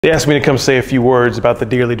They asked me to come say a few words about the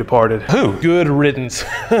dearly departed. Who? Good riddance.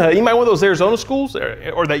 You might want those Arizona schools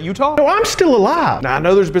or that Utah? No, I'm still alive. Now, I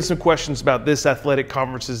know there's been some questions about this athletic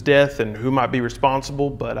conference's death and who might be responsible,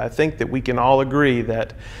 but I think that we can all agree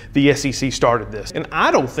that the SEC started this. And I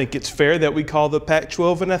don't think it's fair that we call the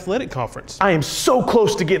Pac-12 an athletic conference. I am so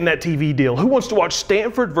close to getting that TV deal. Who wants to watch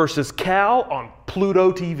Stanford versus Cal on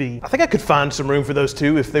Pluto TV? I think I could find some room for those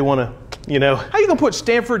two if they want to, you know. How you gonna put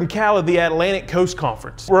Stanford and Cal at the Atlantic Coast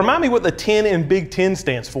Conference? Remind me what the 10 in Big Ten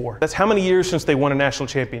stands for. That's how many years since they won a national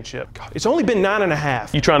championship? God, it's only been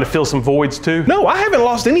 9.5. You trying to fill some voids too? No, I haven't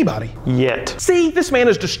lost anybody. Yet. See, this man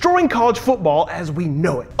is destroying college football as we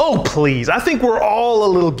know it. Oh, please. I think we're all a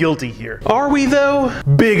little guilty here. Are we though?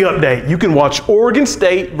 Big update. You can watch Oregon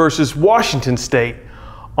State versus Washington State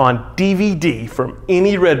on DVD from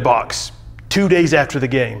any Redbox 2 days after the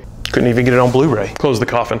game. Couldn't even get it on Blu-ray. Close the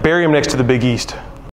coffin. Bury him next to the Big East.